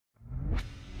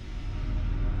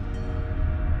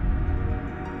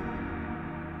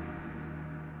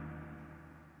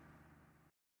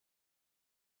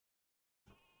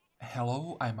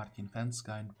Hello, I'm Martin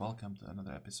Fencka and welcome to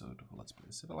another episode of Let's Play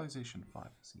Civilization 5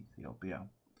 as Ethiopia.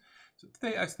 So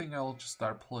today I think I'll just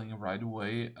start playing right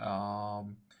away.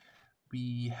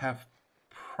 We have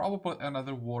probably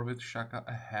another war with Shaka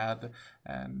ahead,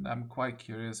 and I'm quite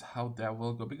curious how that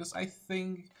will go, because I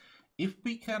think if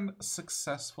we can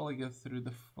successfully get through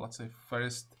the, let's say,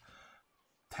 first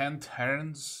 10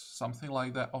 turns, something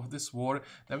like that, of this war,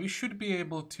 then we should be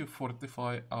able to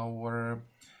fortify our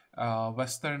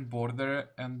western border,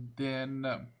 and then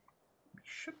we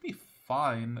should be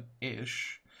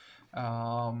fine-ish.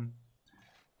 At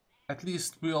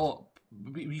least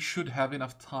we should have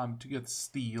enough time to get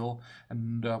steel,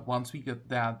 and once we get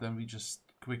that, then we just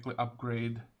quickly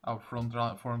upgrade our front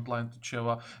line to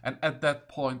Cheva, and at that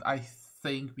point I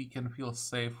think we can feel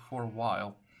safe for a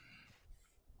while.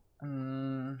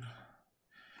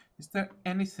 Is there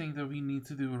anything that we need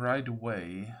to do right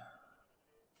away?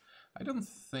 I don't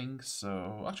think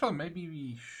so. Actually, maybe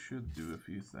we should do a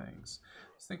few things.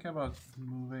 Let's think about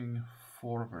moving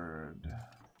forward.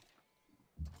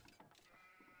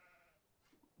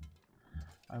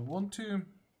 I want to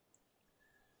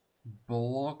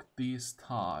block these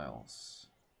tiles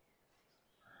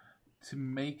to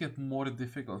make it more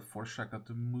difficult for Shaka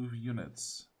to move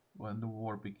units when the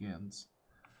war begins.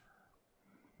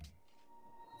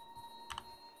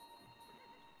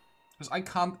 Because I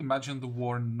can't imagine the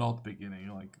war not beginning,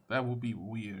 like, that would be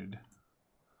weird.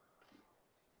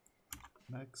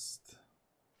 Next.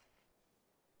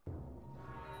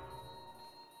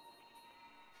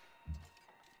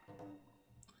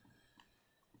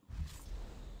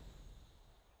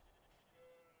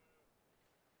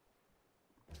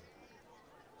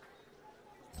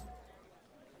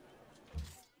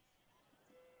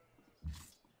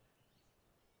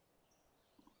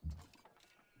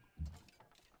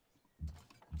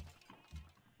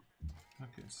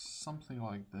 Okay, something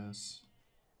like this.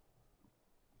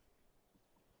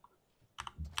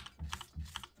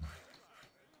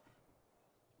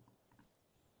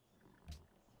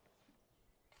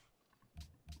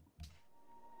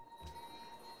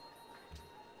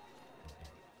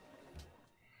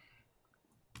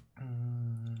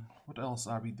 What else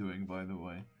are we doing, by the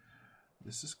way?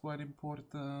 This is quite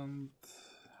important.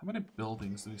 How many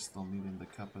buildings do we still need in the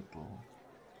capital?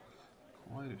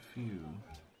 Quite a few.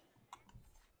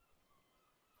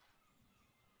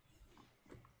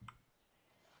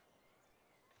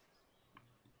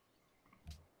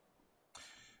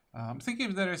 I'm thinking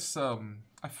if there is a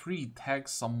free tag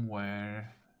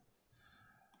somewhere.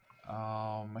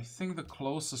 I think the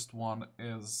closest one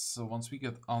is once we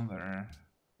get under.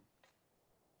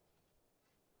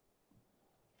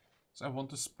 So I want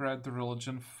to spread the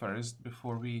religion first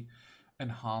before we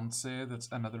enhance it. That's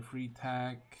another free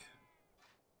tag.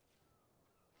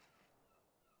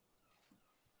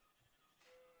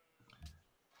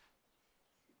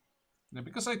 Yeah,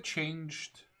 because I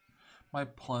changed my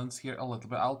plans here a little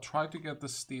bit, I'll try to get the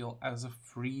steel as a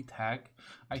free tag.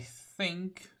 I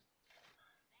think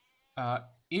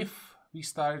if we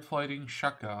start fighting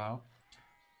Shaka,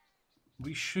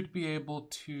 we should be able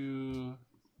to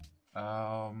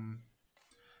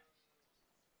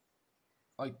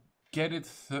like get it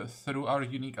through our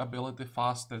unique ability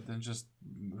faster than just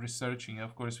researching.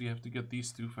 Of course, we have to get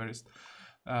these two first.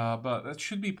 But that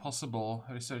should be possible,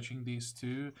 researching these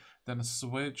two, then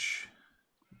switch,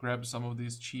 grab some of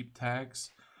these cheap tags,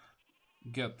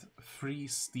 get free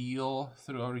steel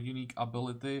through our unique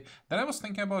ability. Then I was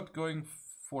thinking about going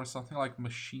for something like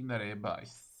machinery, but I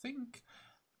think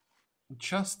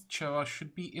just Cheva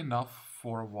should be enough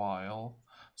for a while.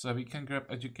 So we can grab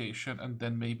education and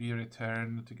then maybe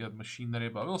return to get machinery,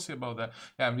 but we'll see about that.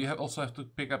 Yeah, and we also have to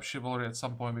pick up chivalry at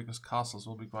some point because castles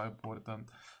will be quite important.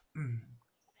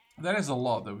 There is a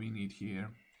lot that we need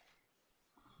here.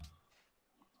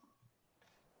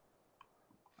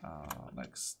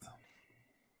 Next.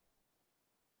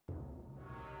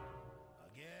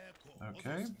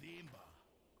 Okay.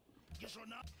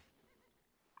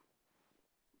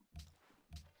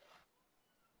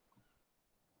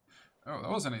 Oh, that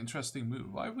was an interesting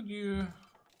move. Why would you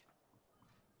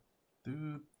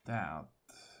do that?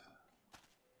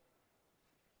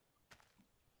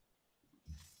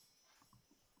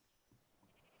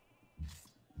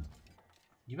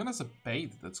 Even as a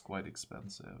bait, that's quite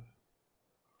expensive.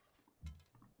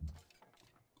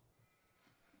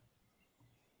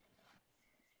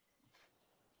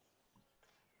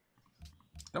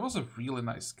 That was a really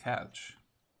nice catch.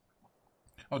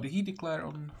 Oh, did he declare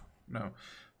on... No.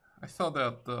 I thought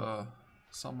that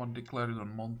someone declared it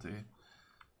on Monte.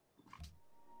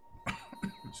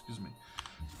 Excuse me.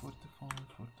 45,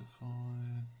 45...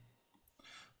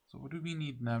 So what do we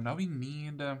need now? Now we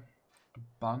need a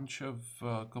bunch of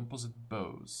composite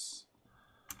bows.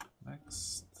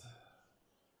 Next.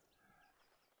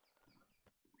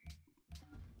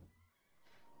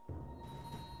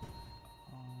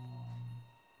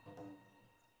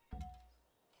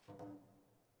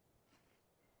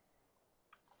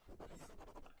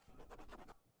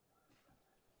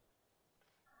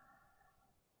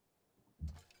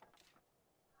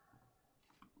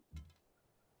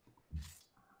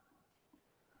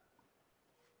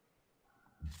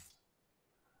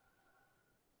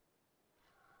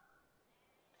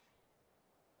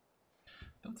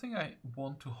 I don't think I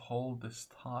want to hold this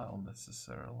tile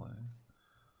necessarily.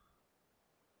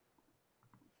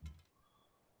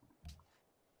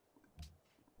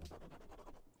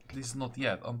 At least not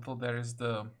yet, until there is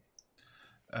the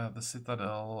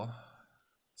citadel.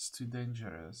 It's too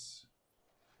dangerous.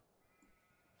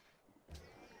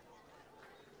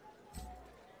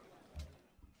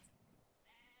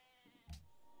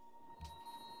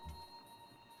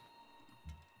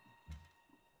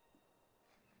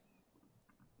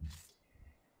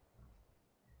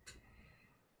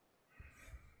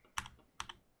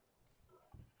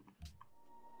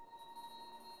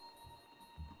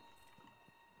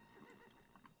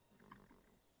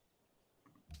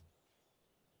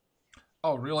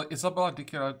 Oh, really? Isabella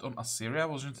declared on Assyria?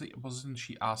 Wasn't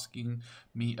she asking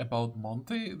me about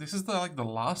Monte? This is like the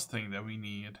last thing that we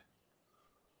need.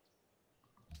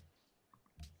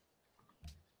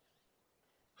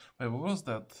 Wait, what was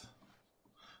that?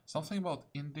 Something about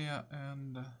India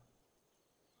and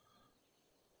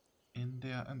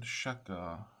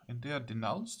Shaka. India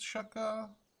denounced Shaka?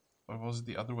 Or was it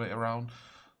the other way around?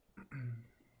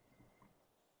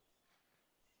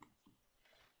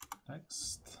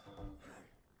 Next.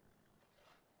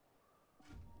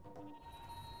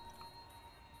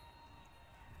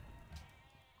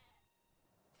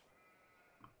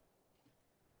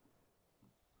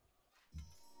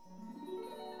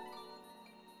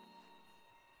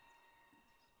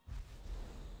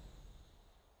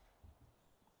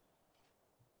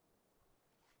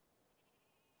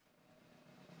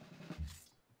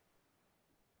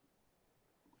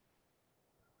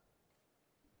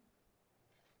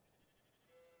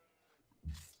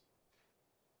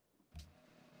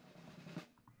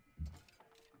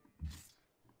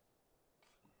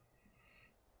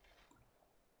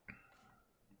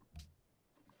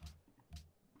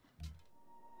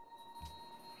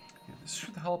 This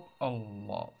should help a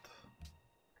lot.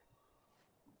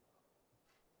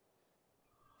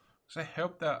 So I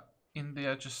hope that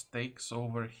India just takes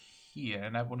over here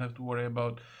and I won't have to worry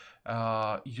about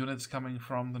units coming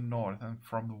from the north and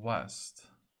from the west.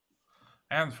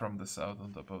 And from the south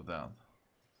on top of that.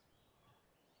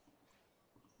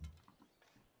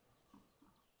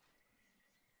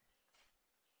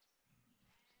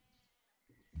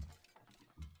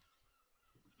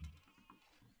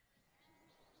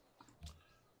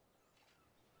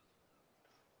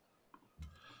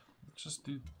 Just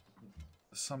do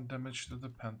some damage to the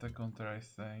Pentagon there, I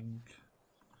think.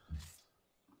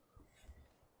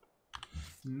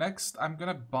 Next, I'm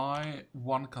gonna buy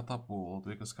one catapult,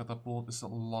 because catapult is a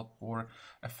lot more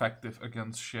effective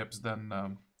against ships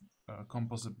than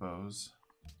composite bows.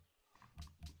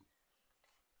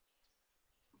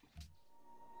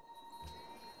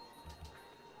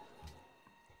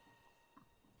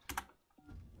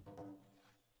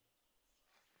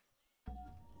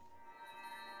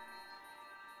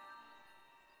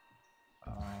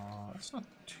 It's not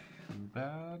too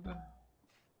bad.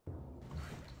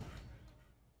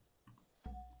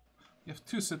 You have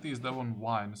two cities that want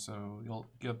wine, so you'll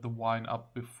get the wine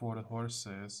up before the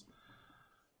horses.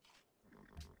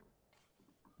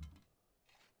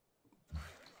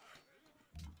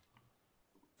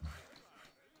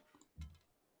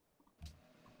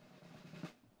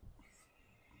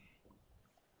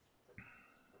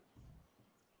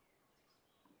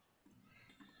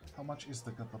 How much is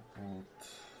the catapult?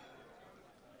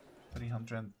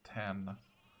 310.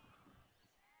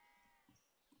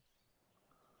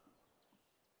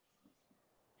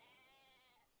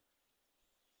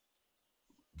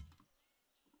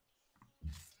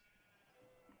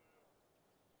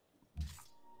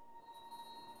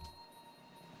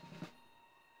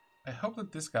 I hope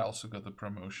that this guy also got the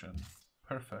promotion.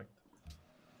 Perfect.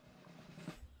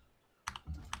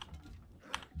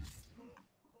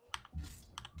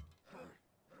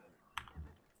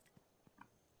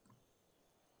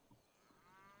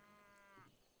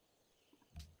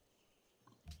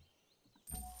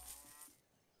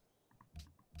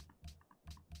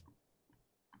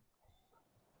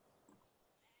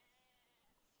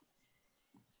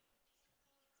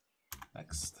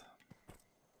 next?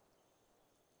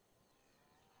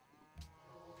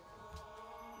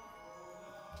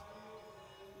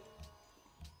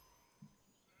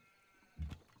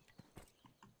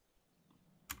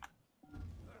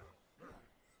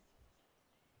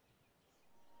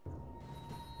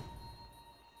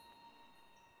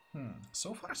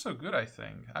 So far so good, I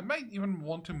think. I might even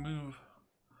want to move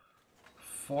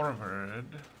forward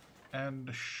and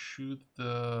shoot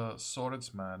the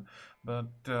swordsman.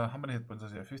 But how many hit points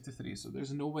does he have? 53, so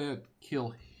there's no way I'd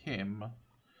kill him.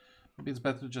 Maybe it's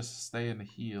better to just stay and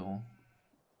heal.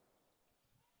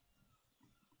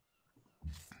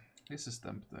 This is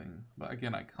tempting, but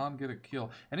again, I can't get a kill.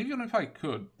 And even if I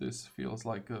could, this feels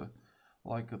like a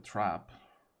trap.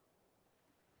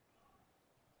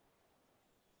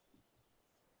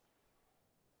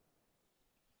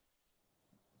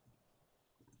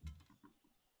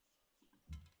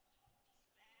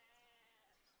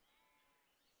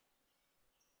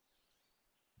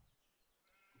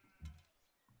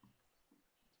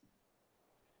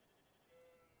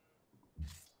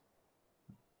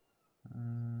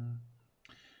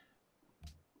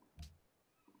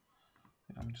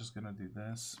 I'm just gonna do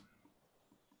this.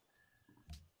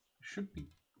 Should be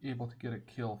able to get a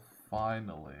kill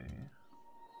finally.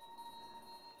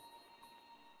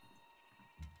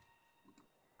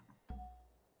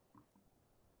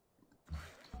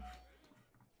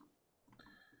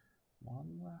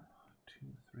 One, two,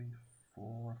 three,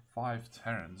 four, 5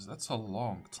 turns. That's a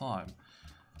long time.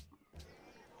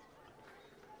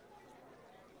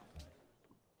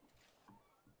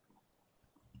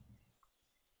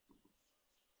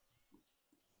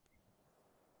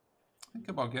 Think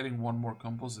about getting one more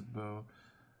composite bow.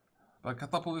 But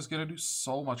catapult is gonna do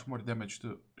so much more damage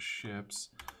to ships.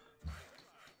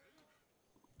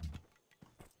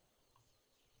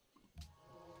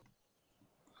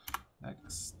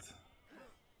 Next.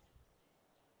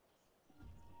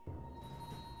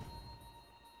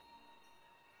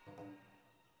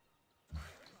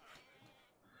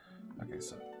 Okay,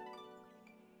 so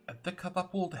the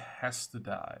catapult has to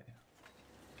die.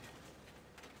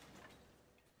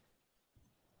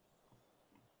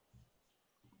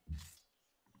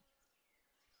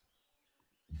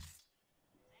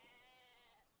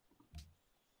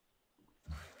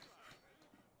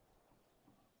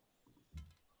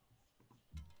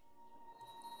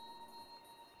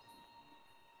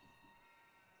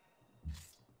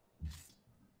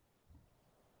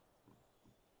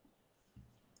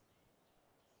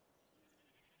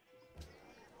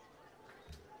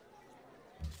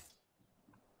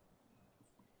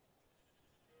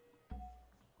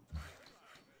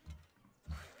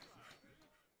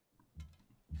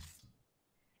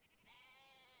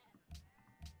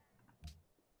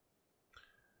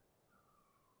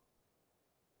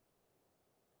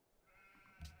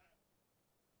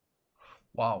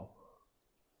 Wow,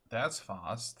 that's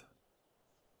fast.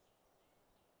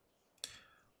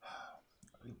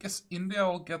 I guess India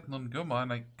will get Nunguma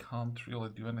and I can't really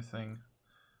do anything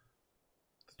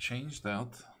to change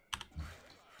that.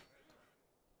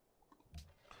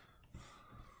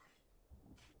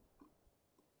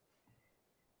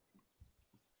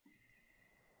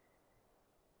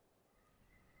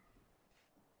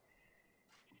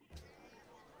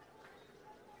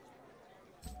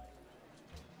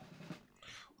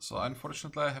 So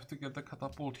unfortunately I have to get the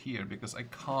catapult here because I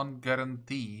can't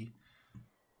guarantee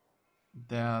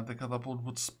that the catapult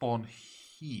would spawn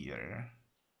here.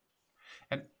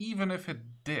 And even if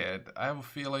it did, I have a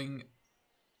feeling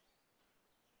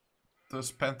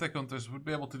those pentacounters would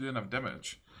be able to do enough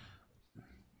damage.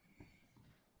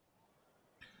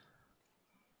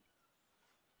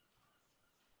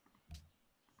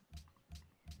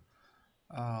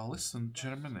 Listen,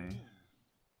 Germany.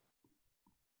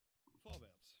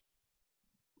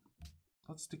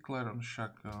 Let's declare on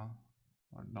Shaka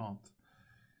or not.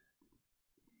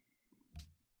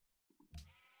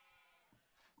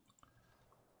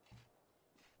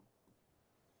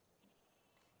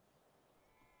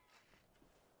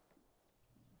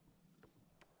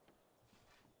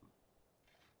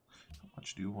 How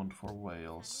much do you want for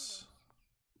Wales?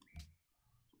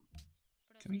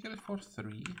 Can we get it for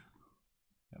 3?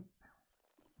 Yep.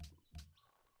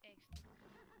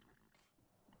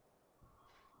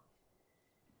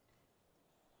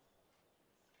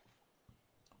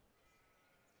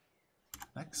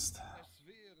 Next.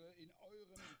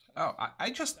 Oh,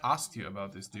 I just asked you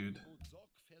about this dude.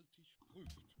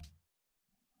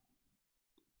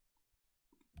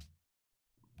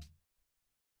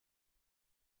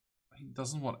 He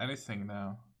doesn't want anything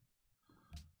now.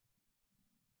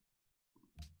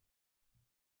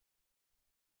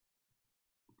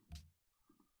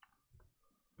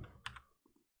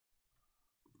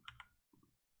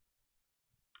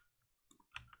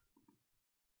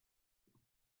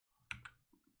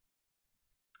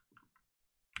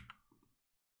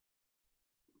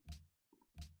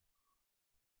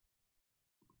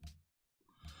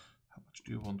 much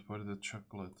do you want for the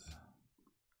chocolate?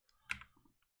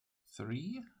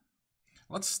 3?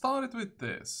 Let's start it with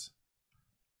this.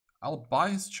 I'll buy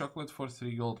his chocolate for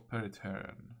 3 gold per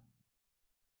turn.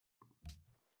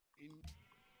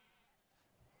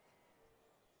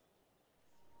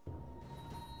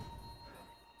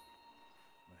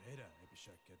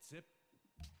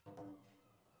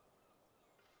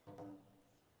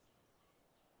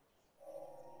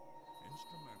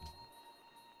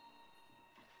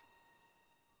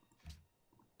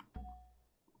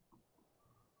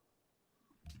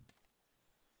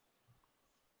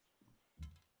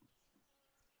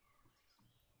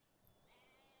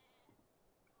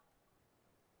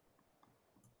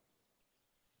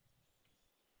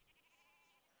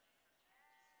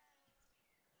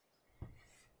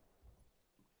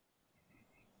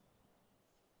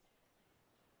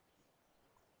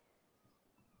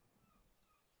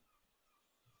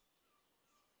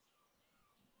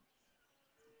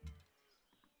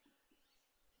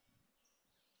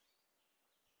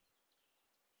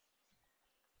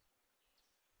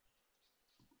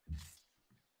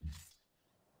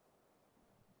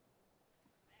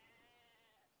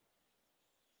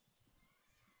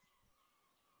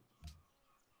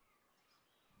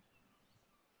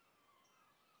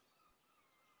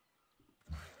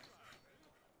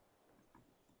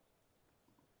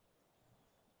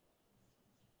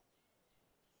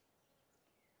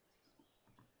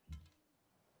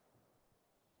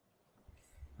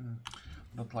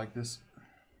 Not like this.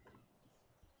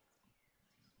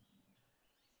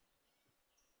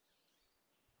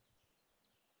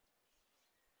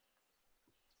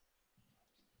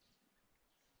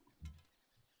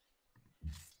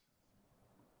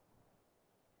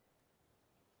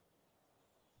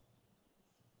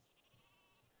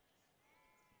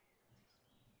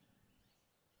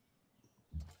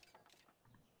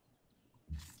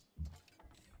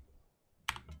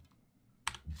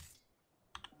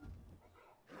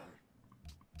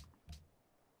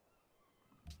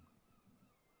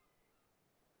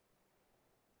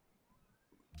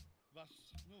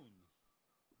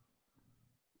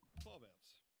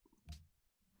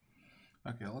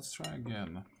 Okay, let's try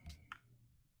again.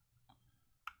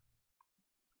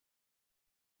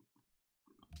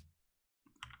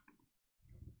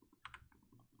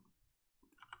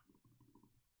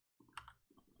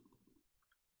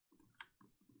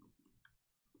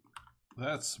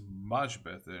 That's much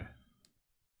better.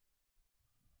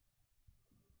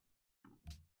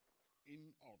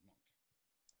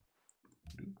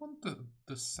 Do you want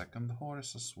the second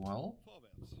horse as well?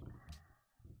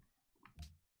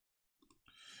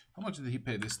 How much did he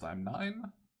pay this time?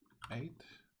 9? 8?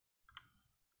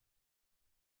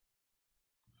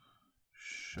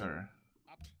 Sure.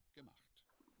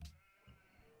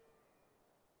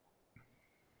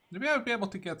 Maybe I'll be able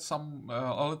to get some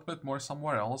a little bit more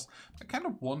somewhere else. I kind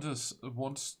of want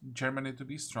Germany to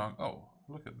be strong. Oh,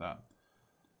 look at that.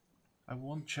 I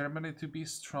want Germany to be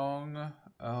strong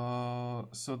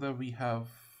so that we have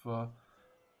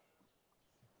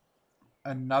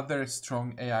another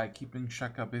strong AI keeping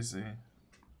Shaka busy.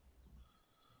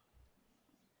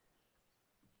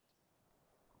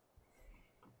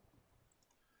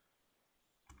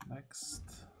 Next.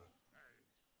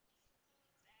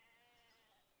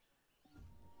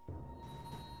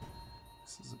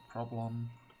 This is a problem.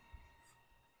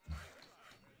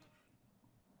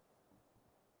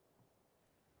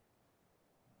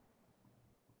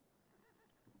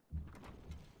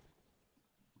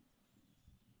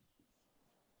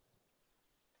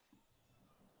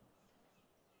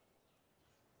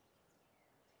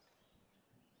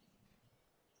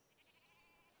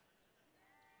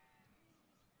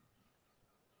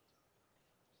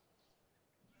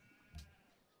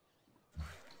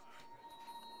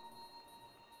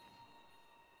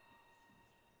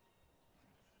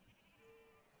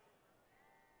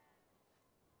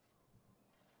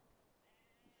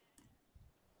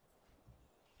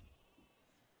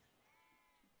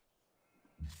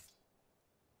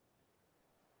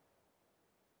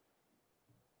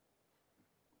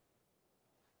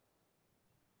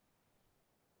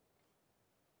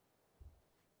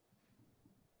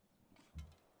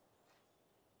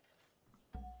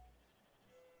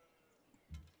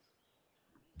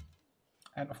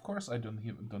 And of course I don't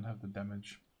have the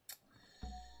damage.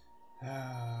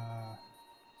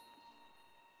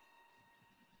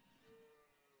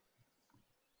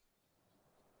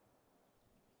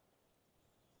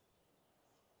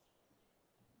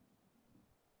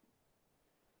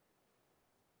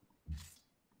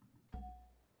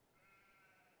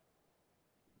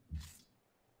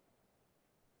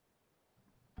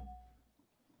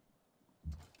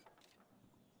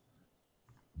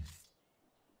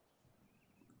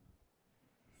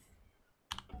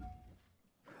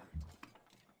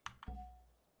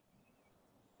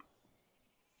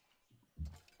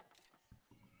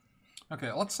 Okay,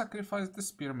 let's sacrifice the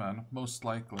spearman, most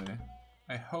likely.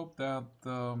 I hope that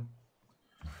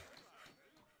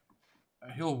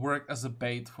he'll work as a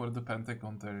bait for the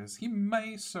pentacounters. He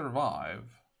may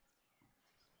survive.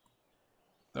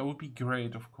 That would be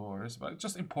great, of course, but it's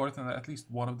just important that at least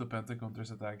one of the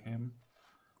pentacounters attack him.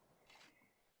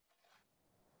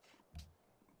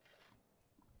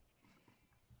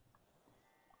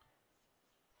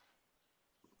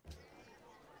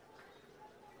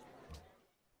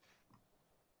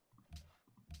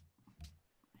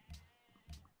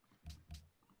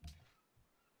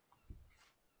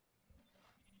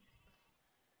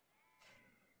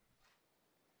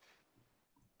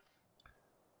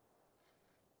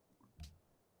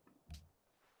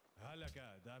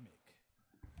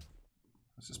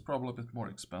 This is probably a bit more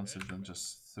expensive than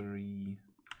just 3,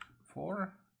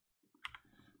 4,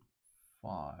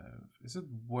 5. Is it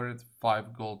worth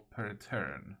 5 gold per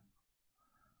turn?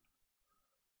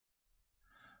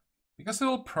 Because it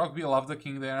will proc we love the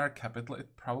king there, capital,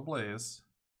 it probably is.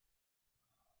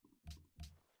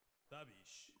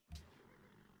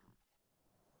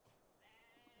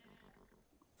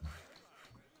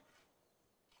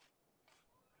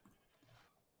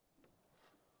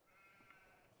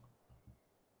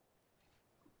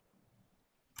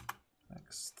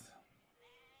 Next.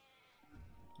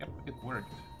 Yep, it worked.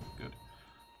 Good.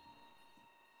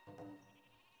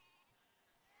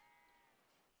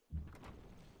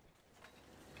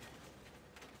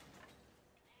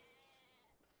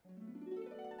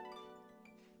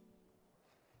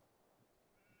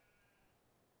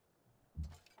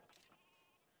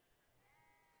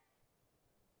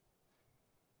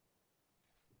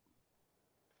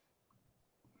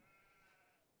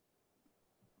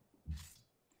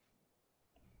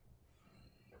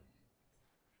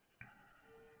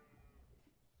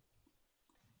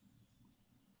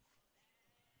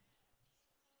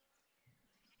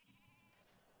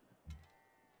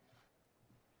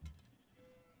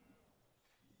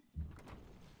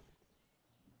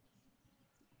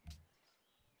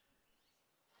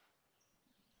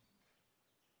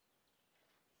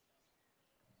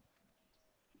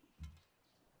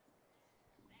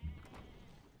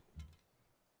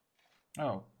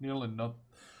 Oh, nearly not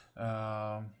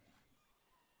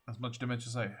as much damage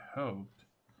as I hoped.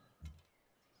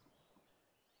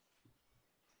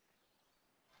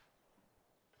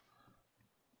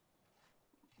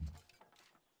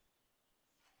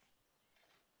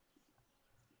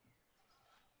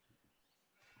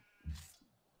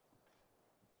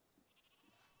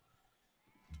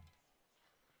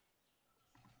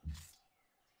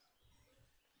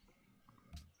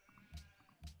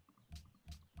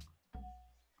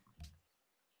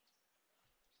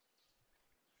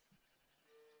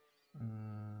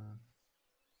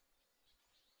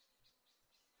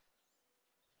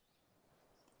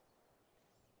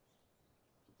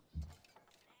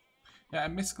 Yeah, I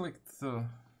misclicked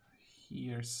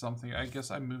here something. I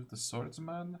guess I moved the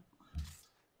swordsman.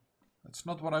 That's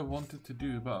not what I wanted to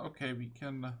do, but okay, we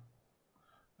can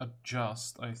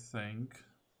adjust, I think.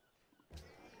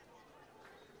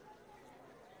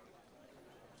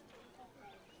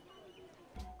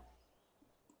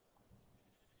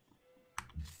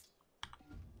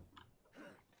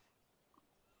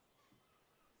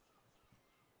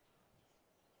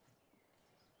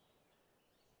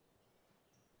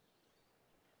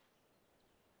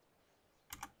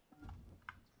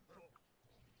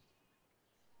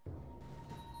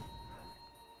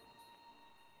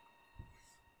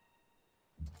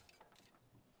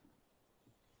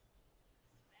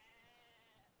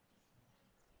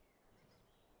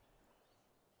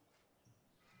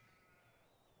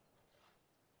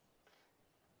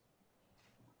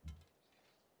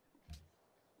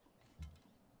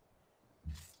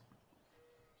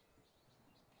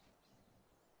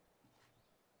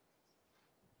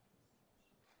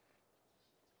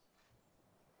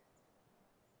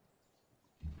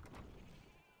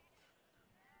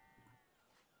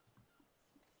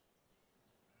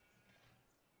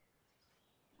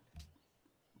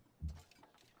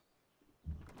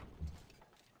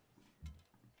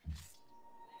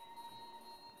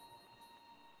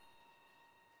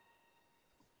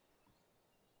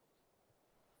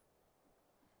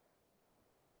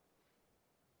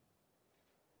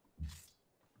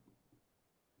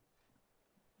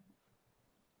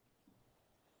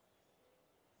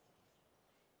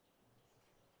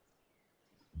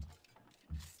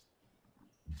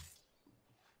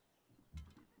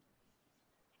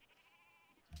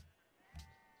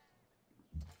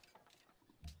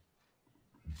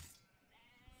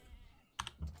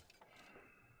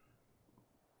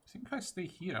 think if I stay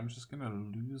here, I'm just gonna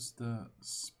lose the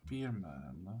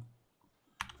spearman.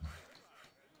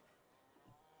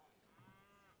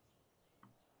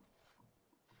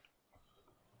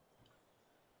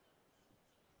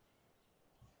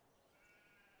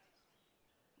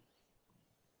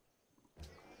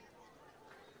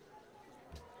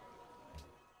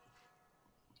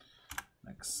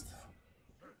 Next.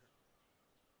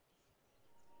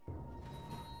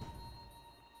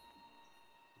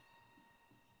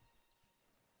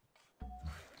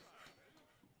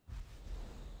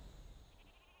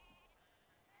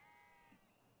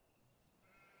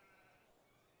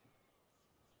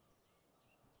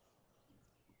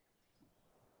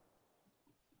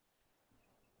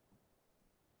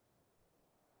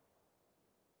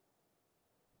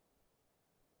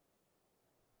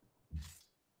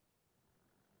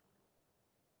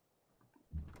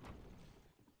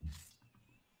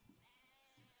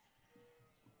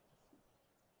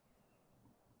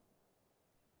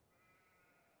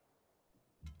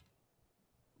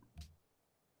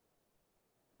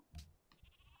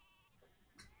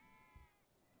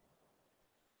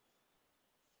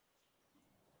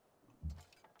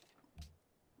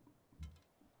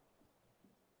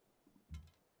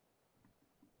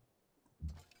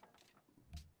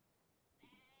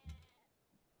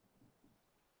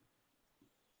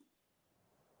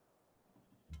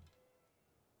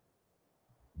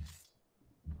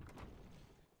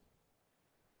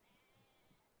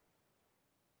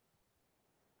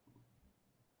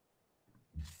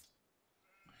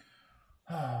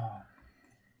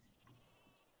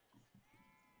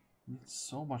 Needs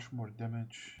so much more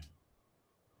damage.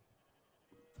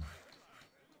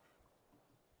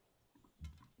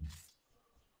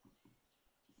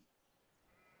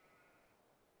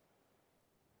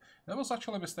 That was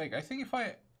actually a mistake. I think if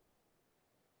I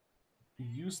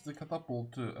used the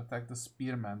catapult to attack the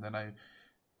spearman, then I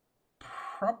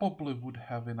probably would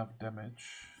have enough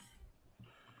damage.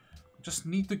 Just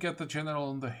need to get the general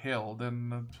on the hill,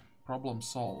 then problem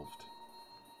solved.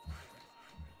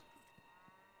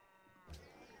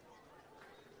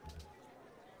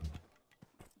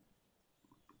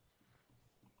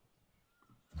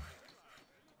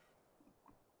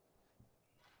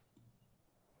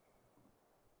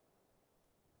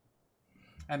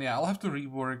 And yeah, I'll have to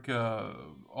rework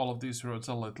all of these roads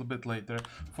a little bit later.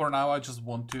 For now, I just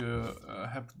want to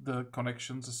have the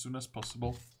connections as soon as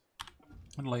possible.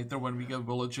 And later, when we get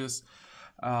villages,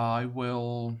 I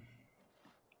will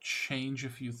change a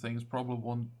few things. Probably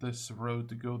want this road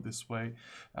to go this way,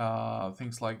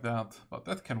 things like that. But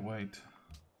that can wait.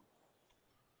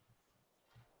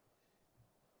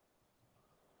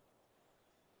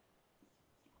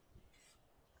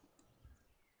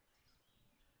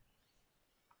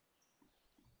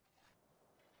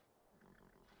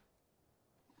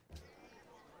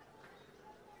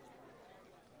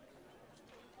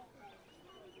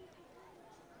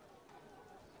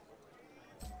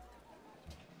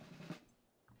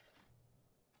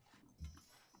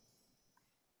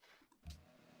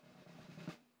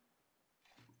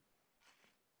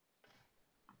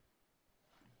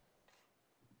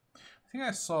 I think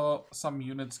I saw some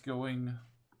units going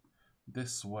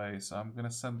this way, so I'm gonna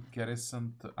send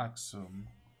garrison to Axum.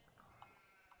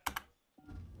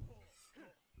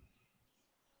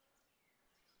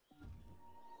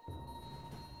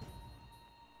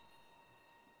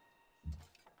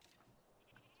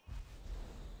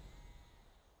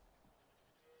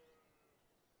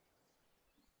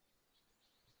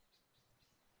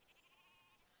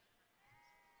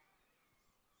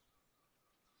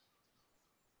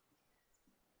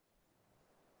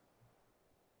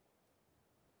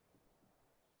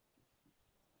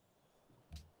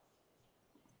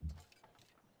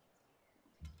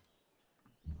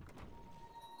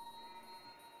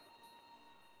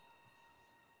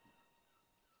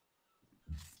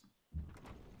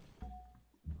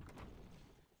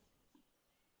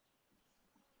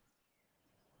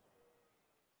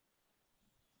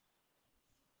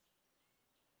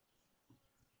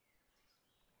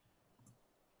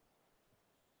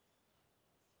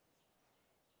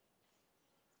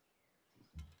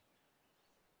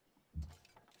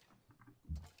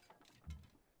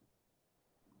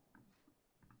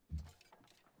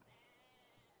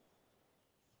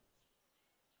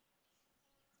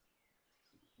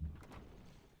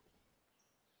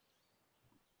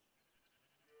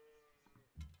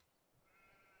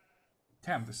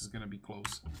 Damn, this is gonna be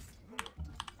close.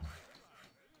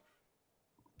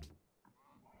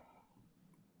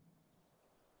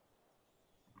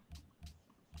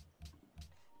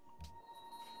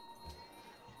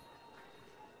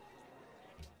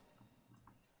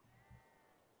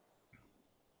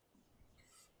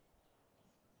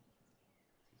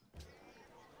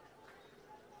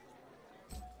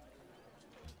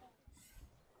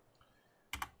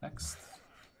 next.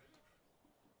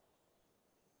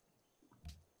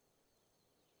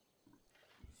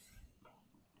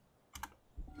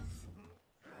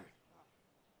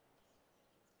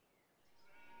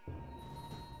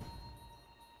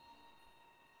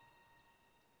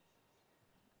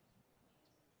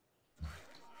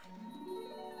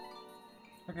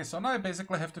 Okay, so now I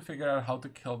basically have to figure out how to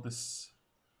kill this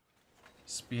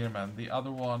spearman. The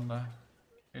other one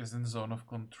is in zone of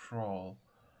control.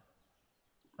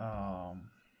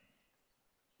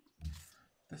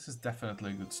 This is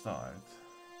definitely a good start.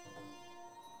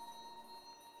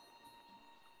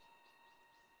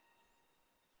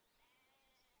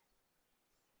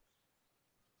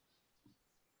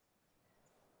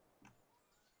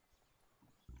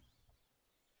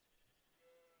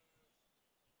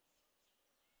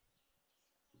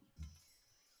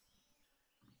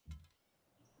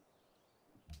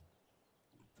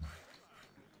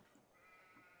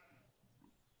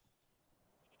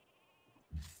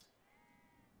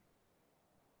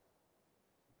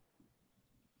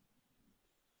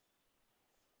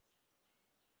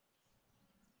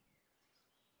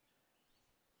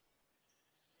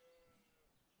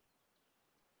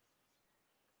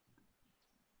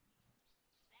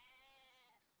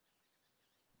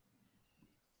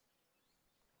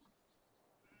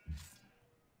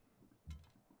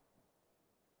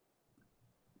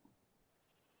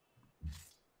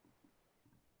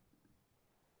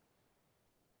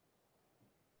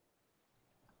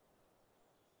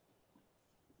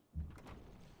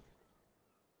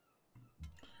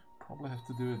 Probably have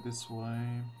to do it this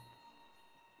way.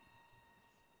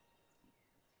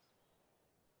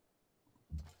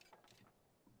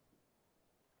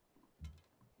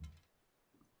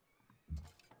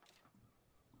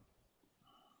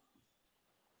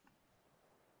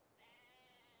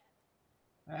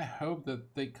 I hope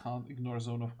that they can't ignore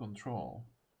zone of control.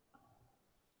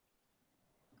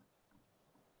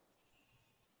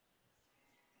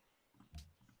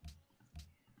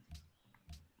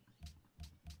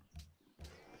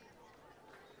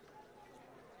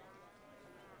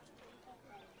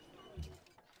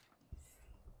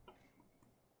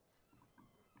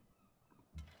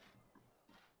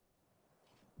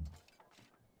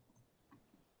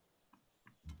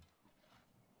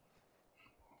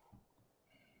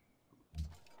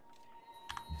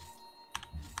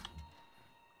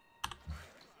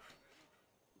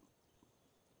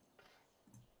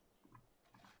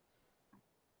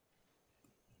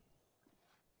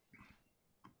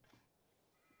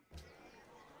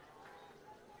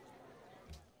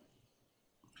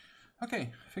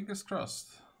 Okay, fingers crossed.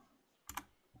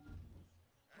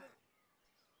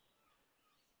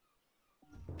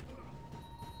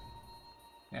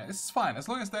 Yeah, this is fine. As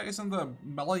long as there isn't a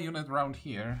melee unit around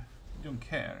here, I don't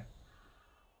care.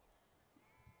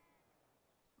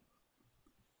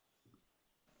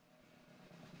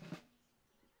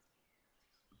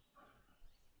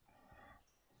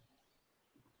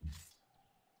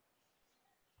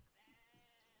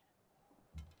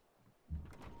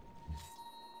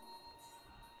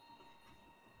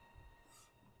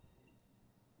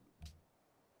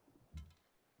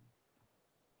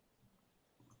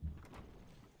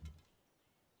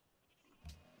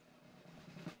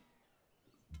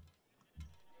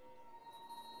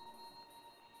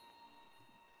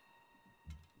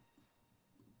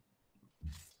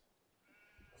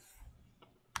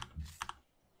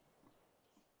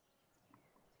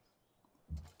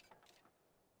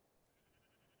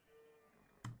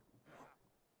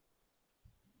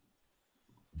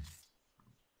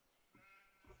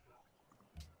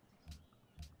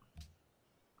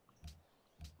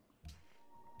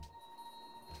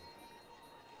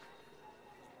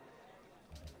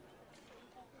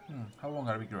 How long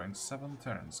are we growing? 7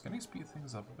 turns. Can you speed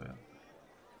things up a bit?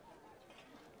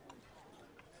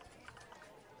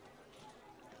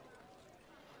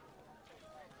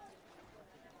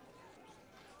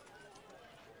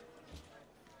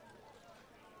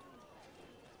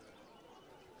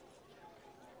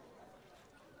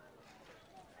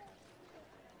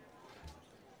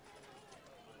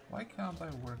 Why can't I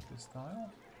work this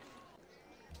tile?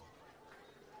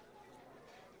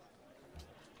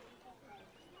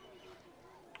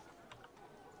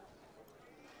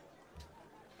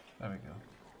 There we go.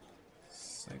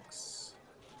 6.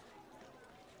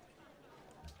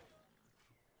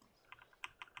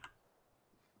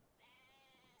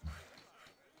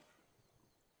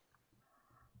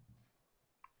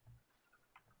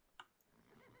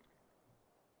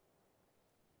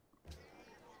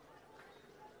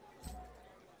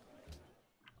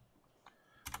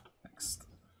 Next.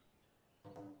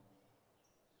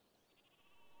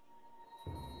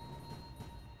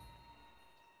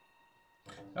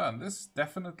 Oh, and this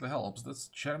definitely helps. That's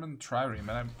German trireme,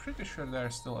 and I'm pretty sure they're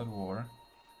still at war.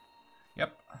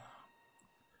 Yep.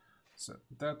 So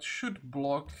that should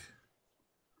block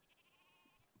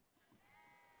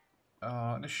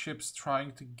the ships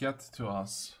trying to get to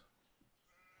us.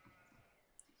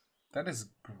 That is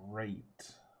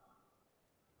great.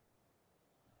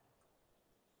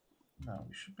 Now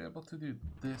we should be able to do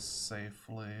this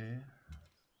safely.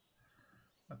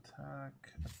 Attack,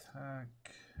 attack.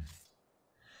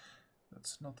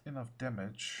 That's not enough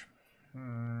damage.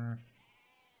 Yeah,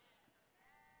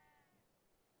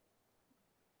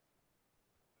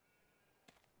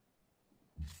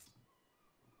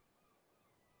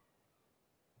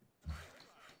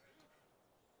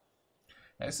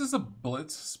 this is a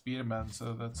Blitz Spearman,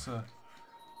 so that's a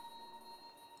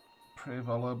pretty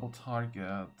valuable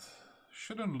target.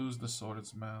 Shouldn't lose the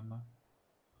Swordsman.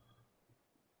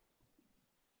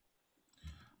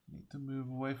 Need to move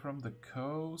away from the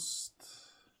coast.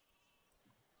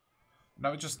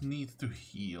 Now we just need to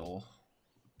heal.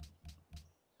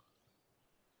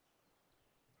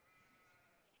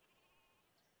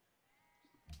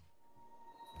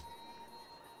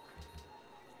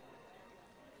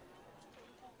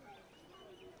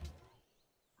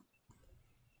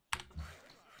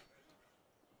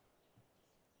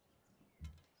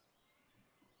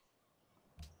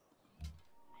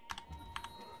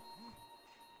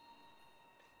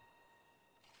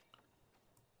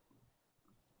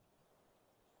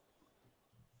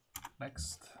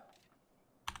 Next.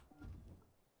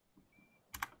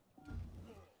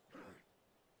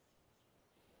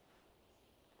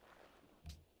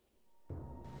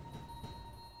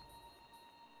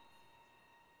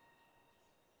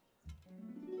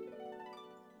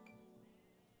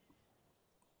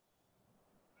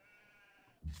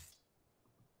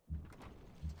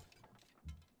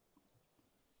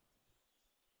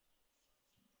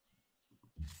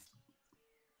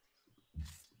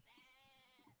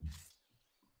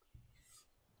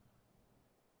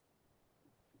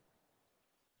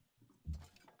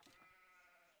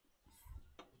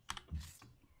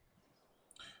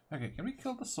 Okay, can we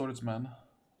kill the swordsman?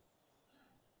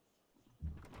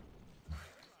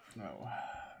 No,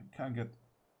 we can't get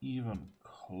even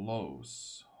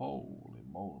close. Holy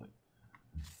moly.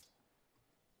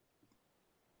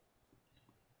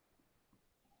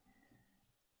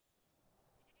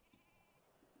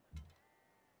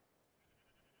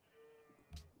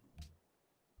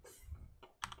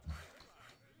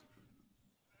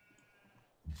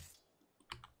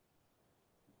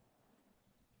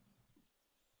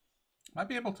 Might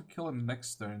be able to kill him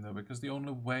next turn though, because the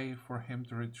only way for him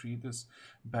to retreat is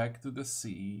back to the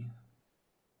sea.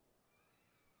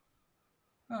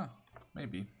 Ah,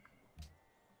 maybe.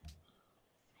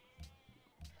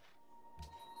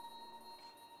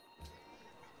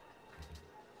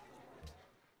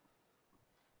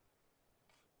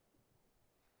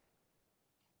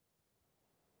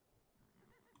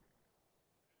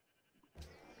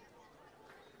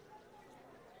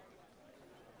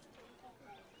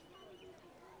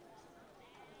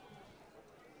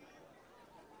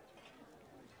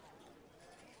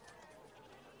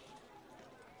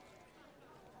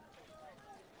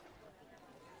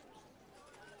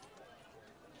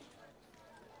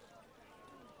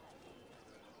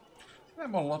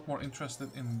 I'm a lot more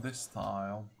interested in this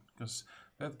tile, because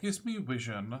that gives me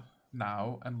vision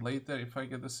now, and later if I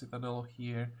get the citadel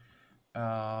here,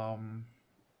 that's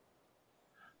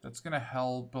gonna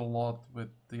help a lot with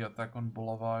the attack on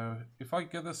Bulawayo. If I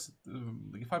get this,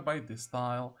 if I buy this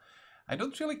tile, I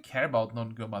don't really care about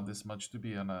non-Goma this much, to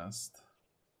be honest.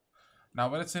 Now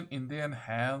when it's in Indian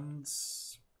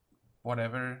hands,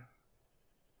 whatever.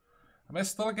 I may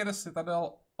still get a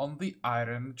citadel on the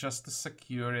iron just to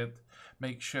secure it,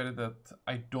 make sure that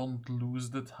I don't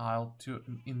lose the tile to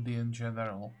an Indian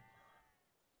general.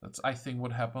 That's, I think,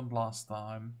 what happened last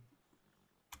time.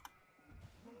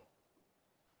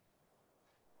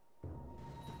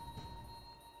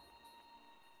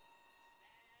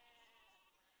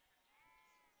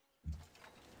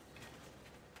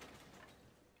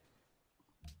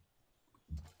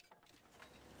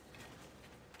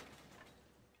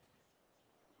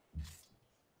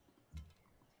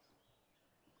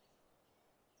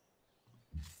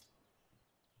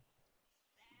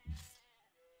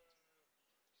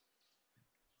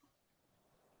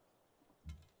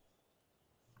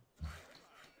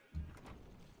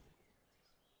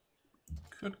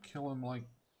 Could kill him like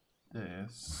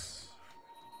this.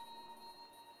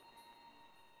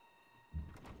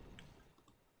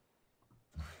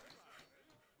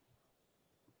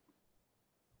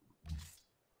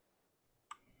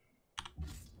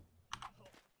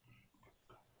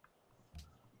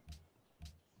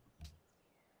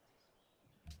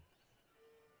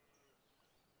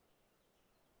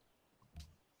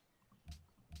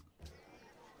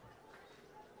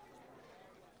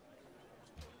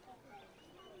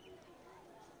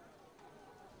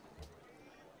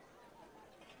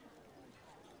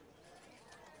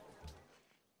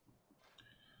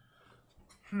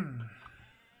 I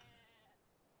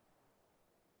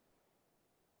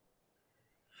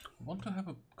want to have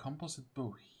a composite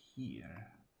bow here.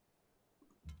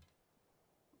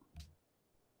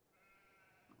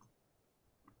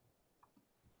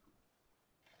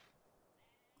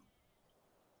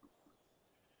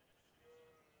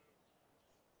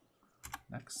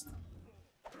 Next.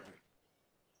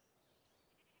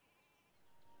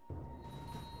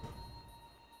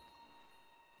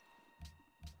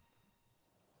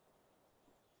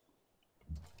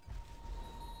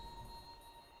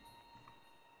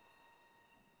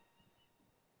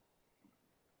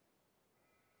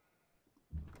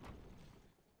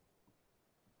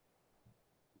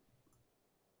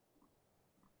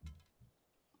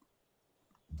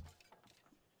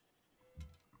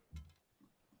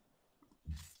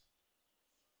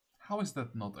 How is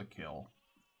that not a kill?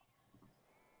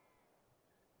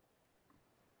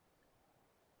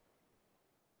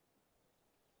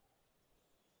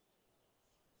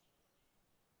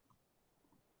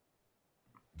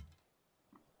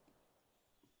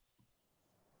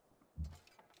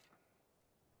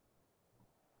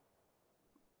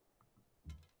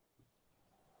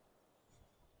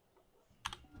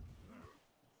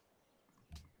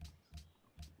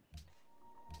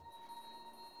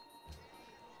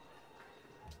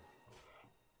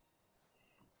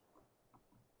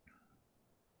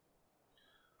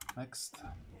 Next.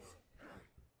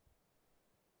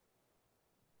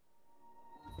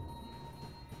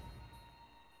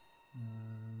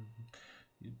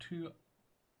 You two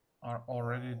are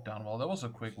already done. Well, that was a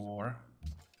quick war.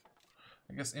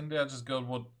 I guess India just got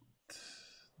what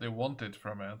they wanted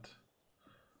from it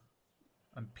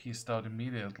and peaced out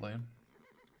immediately.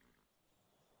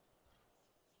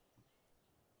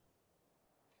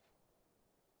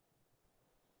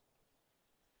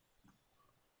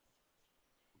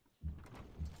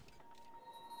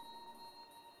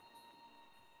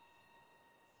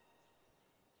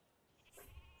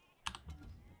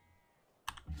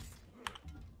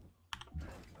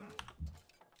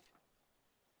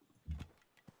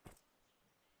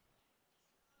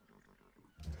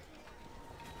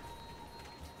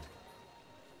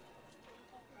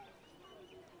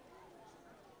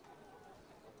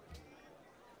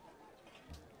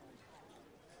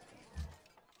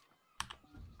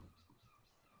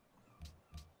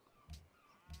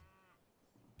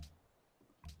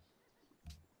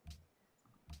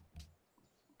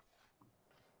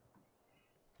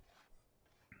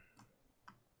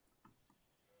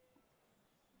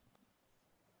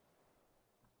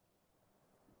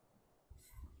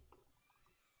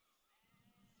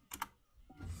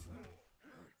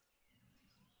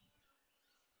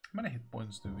 How many hit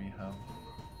points do we have?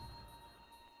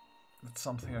 That's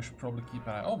something I should probably keep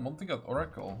an eye. Oh, Monty got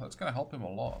Oracle. That's gonna help him a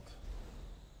lot.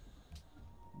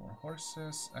 More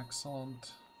horses,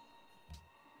 excellent.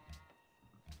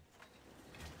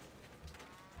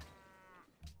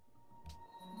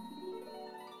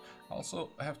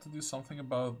 Also, I have to do something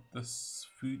about this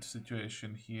food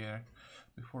situation here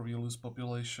before we lose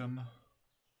population.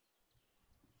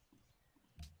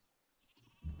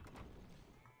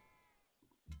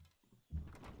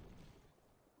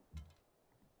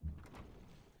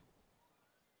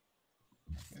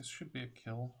 This should be a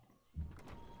kill.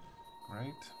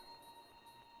 Great.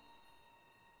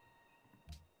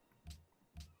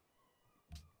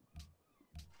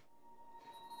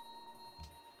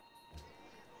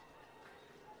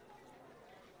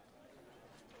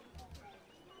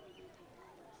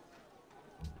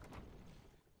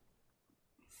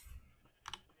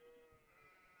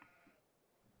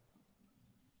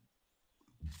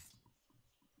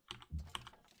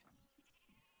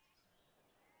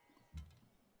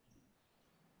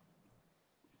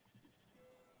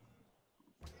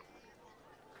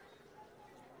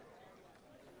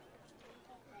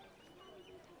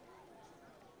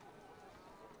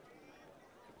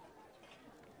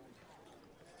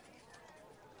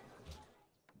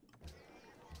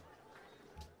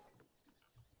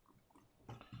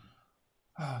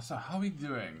 So how are we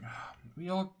doing? We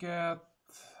all get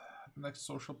the next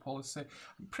social policy.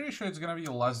 I'm pretty sure it's gonna be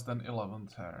less than 11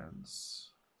 turns.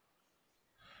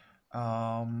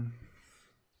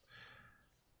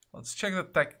 Let's check the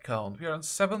tech count. We are on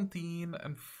 17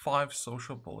 and 5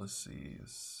 social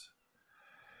policies.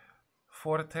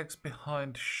 4 techs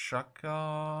behind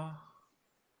Shaka.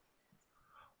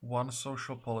 1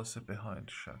 social policy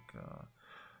behind Shaka.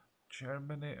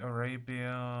 Germany,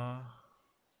 Arabia.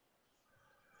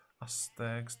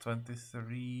 Aztecs,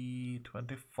 23,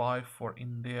 25 for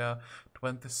India,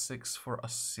 26 for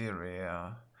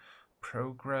Assyria.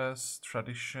 Progress,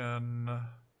 tradition.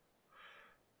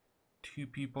 2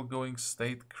 people going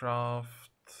statecraft.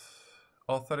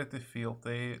 Authority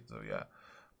fealty. So yeah.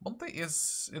 Monte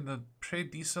is in a pretty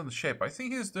decent shape. I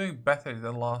think he's doing better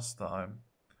than last time.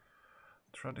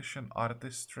 Tradition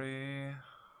artistry.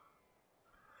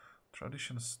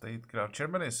 Tradition statecraft.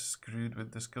 Germany is screwed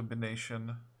with this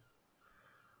combination.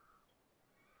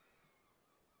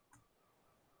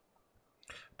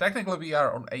 Technically we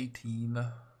are on 18.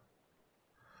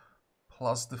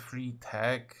 Plus the free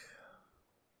tag.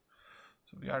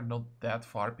 So we are not that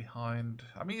far behind.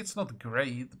 I mean, it's not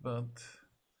great, but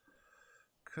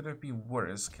could have been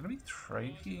worse. Can we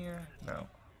trade here? No.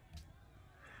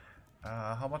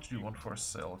 How much do you want for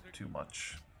silk? Too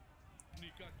much.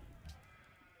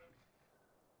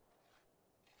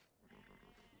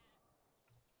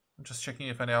 I'm just checking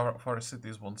if any of our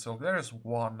cities want silk. There is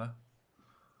one.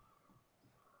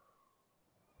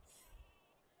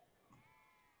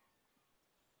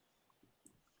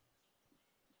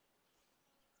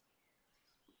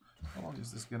 How long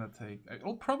is this gonna take?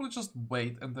 I'll probably just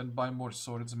wait and then buy more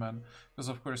swordsmen. Because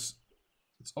of course,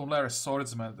 it's only our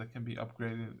swordsmen that can be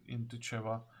upgraded into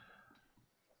Cheva.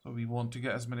 So we want to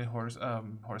get as many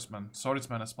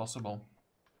swordsmen as possible.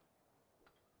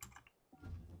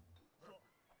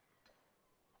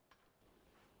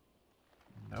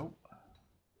 Nope.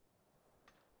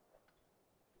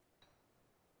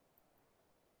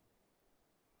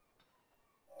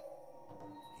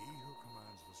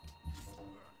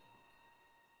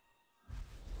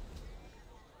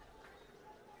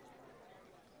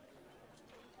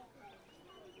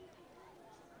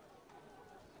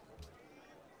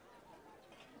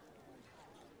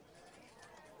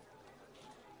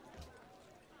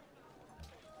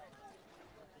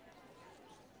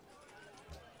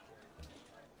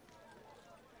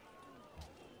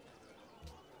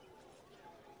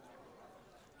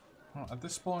 Well, at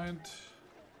this point,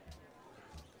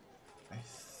 I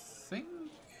think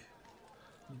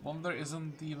Wonder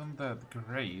isn't even that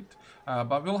great,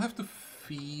 but we'll have to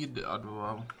feed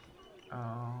Adwa.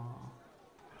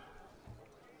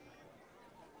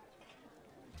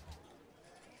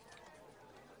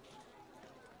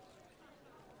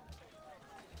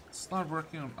 Start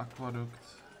working on Aqueduct.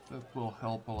 That will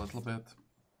help a little bit.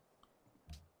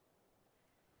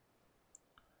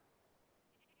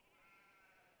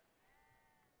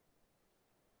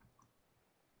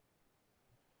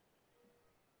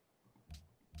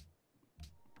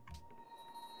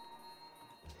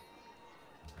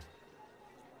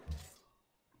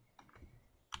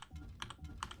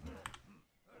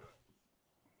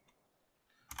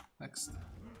 Next.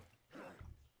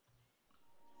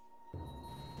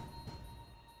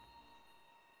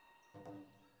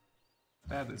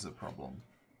 That is a problem.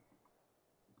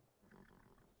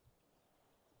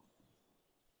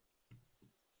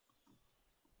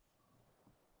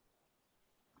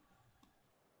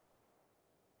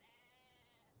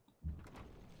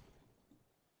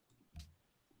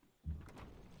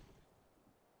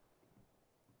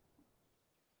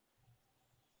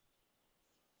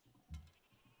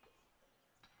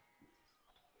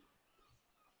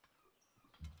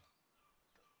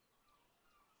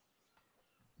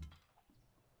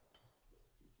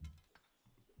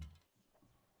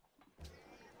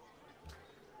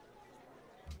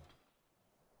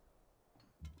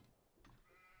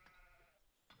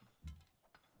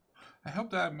 I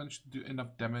hope that I managed to do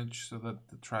enough damage so that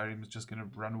the trireme is just gonna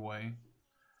run away.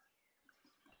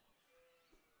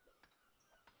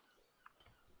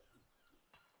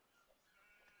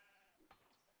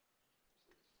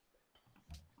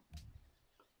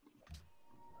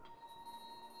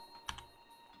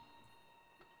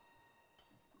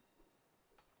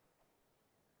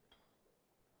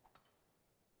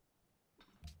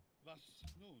 Was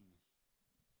nun?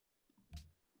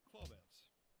 Vorwärts.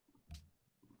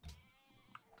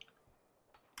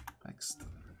 Next.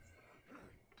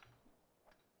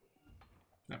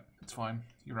 Yeah, it's fine.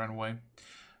 You ran away.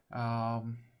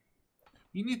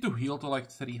 You need to heal to like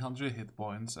 300 hit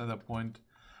points. At that point,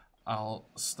 I'll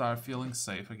start feeling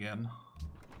safe again.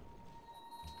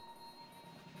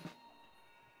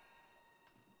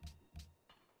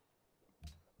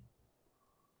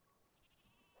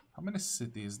 How many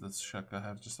cities does Shaka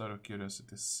have? Just out of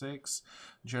curiosity. 6.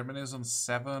 Germany is on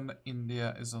 7.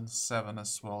 India is on 7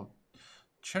 as well.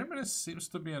 Germany seems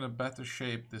to be in a better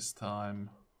shape this time.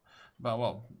 But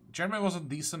well, Germany was in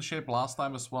decent shape last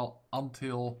time as well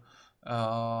until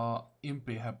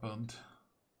Impy happened.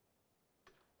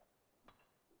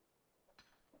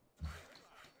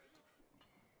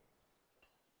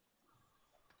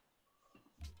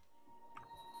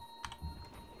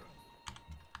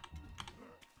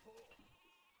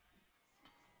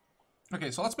 Okay,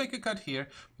 so let's make a cut here.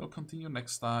 We'll continue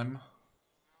next time.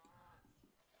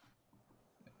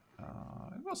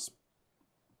 It was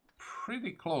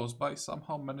pretty close, but I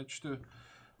somehow managed to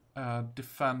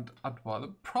defend Adwa. The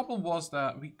problem was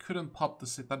that we couldn't pop the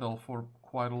Citadel for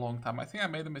quite a long time. I think I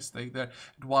made a mistake there.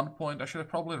 At one point, I should have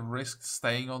probably risked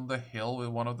staying on the hill with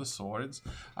one of the swords.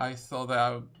 I thought that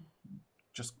I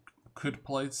just could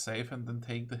play it safe and then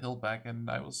take the hill back, and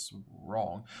I was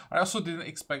wrong. I also didn't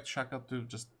expect Shaka to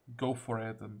just go for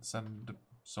it and send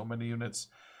so many units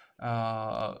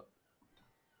to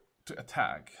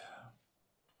attack.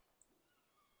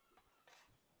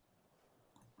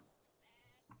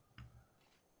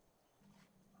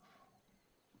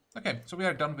 Okay, so we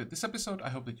are done with this episode. I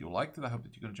hope that you liked it. I hope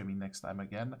that you're going to join me next time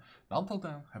again. And until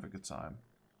then, have a good time.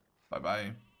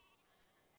 Bye-bye.